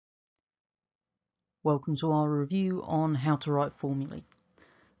Welcome to our review on how to write formulae.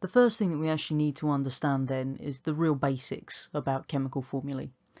 The first thing that we actually need to understand then is the real basics about chemical formulae.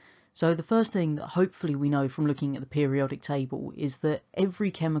 So the first thing that hopefully we know from looking at the periodic table is that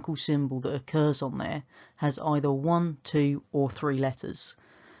every chemical symbol that occurs on there has either 1, 2 or 3 letters.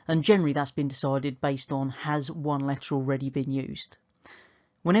 And generally that's been decided based on has one letter already been used.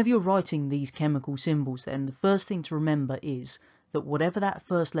 Whenever you're writing these chemical symbols then, the first thing to remember is that whatever that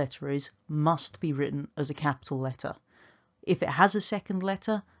first letter is must be written as a capital letter. If it has a second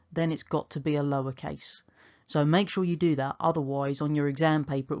letter, then it's got to be a lowercase. So make sure you do that, otherwise on your exam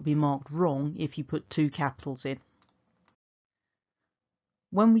paper it will be marked wrong if you put 2 capitals in.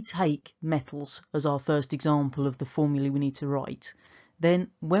 When we take metals as our first example of the formulae we need to write, then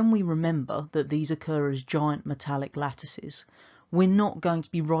when we remember that these occur as giant metallic lattices, we're not going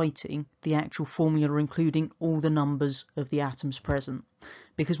to be writing the actual formula including all the numbers of the atoms present,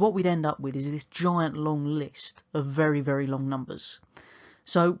 because what we'd end up with is this giant long list of very, very long numbers.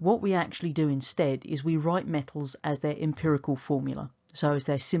 So what we actually do instead is we write metals as their empirical formula, so as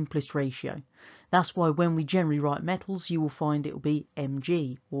their simplest ratio. That's why when we generally write metals, you will find it will be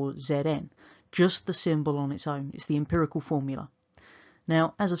Mg or Zn, just the symbol on its own. It's the empirical formula.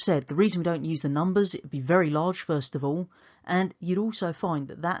 Now, as I've said, the reason we don't use the numbers, it would be very large first of all, and you'd also find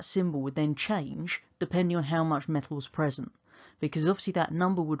that that symbol would then change depending on how much metal was present, because obviously that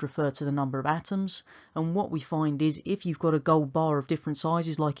number would refer to the number of atoms, and what we find is if you've got a gold bar of different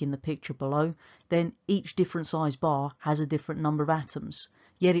sizes like in the picture below, then each different size bar has a different number of atoms,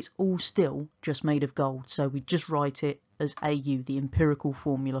 yet it's all still just made of gold, so we just write it as AU, the empirical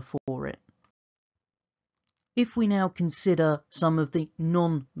formula for it. If we now consider some of the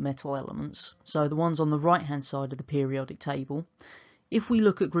non-metal elements, so the ones on the right hand side of the periodic table, if we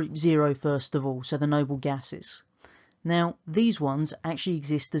look at group 0 first of all, so the noble gases. Now these ones actually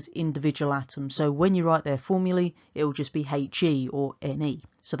exist as individual atoms, so when you write their formulae it will just be He or Ne,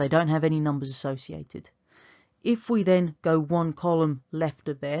 so they don't have any numbers associated. If we then go one column left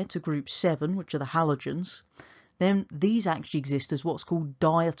of there to group 7, which are the halogens, then these actually exist as what's called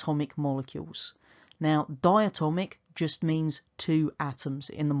diatomic molecules. Now, diatomic just means 2 atoms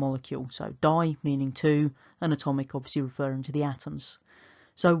in the molecule. So di meaning 2 and atomic obviously referring to the atoms.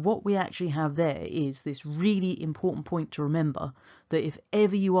 So what we actually have there is this really important point to remember, that if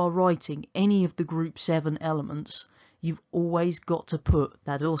ever you are writing any of the group 7 elements, you've always got to put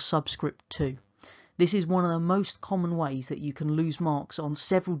that little subscript 2. This is one of the most common ways that you can lose marks on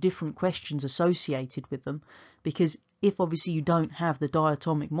several different questions associated with them, because if obviously you don't have the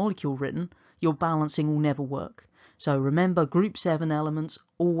diatomic molecule written, your balancing will never work. So remember, group 7 elements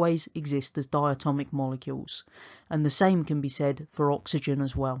always exist as diatomic molecules, and the same can be said for oxygen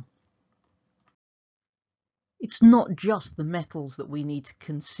as well. It's not just the metals that we need to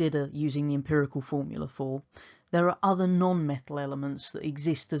consider using the empirical formula for. There are other non-metal elements that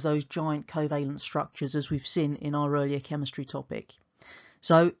exist as those giant covalent structures, as we've seen in our earlier chemistry topic.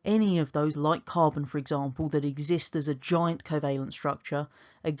 So any of those, like carbon for example, that exist as a giant covalent structure,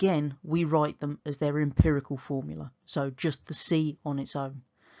 again we write them as their empirical formula, so just the C on its own.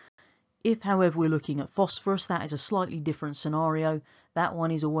 If however we're looking at phosphorus, that is a slightly different scenario. That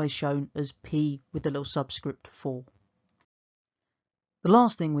one is always shown as P with the little subscript 4. The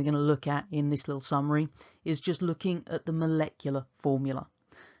last thing we're going to look at in this little summary is just looking at the molecular formula.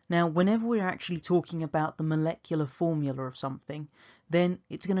 Now, whenever we're actually talking about the molecular formula of something, then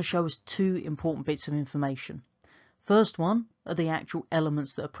it's going to show us 2 important bits of information. First one are the actual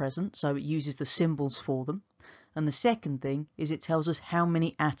elements that are present, so it uses the symbols for them. And the second thing is it tells us how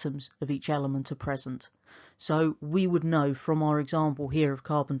many atoms of each element are present. So we would know from our example here of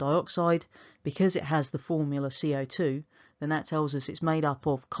carbon dioxide, because it has the formula CO2, then that tells us it's made up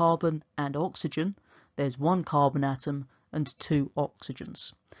of carbon and oxygen. There's 1 carbon atom and 2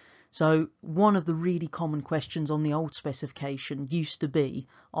 oxygens. So one of the really common questions on the old specification used to be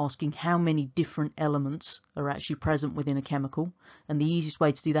asking how many different elements are actually present within a chemical, and the easiest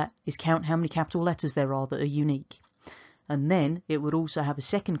way to do that is count how many capital letters there are that are unique. And then it would also have a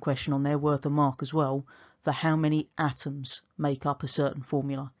second question on there worth a mark as well for how many atoms make up a certain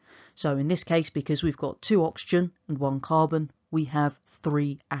formula. So in this case, because we've got 2 oxygen and 1 carbon, we have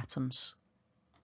 3 atoms.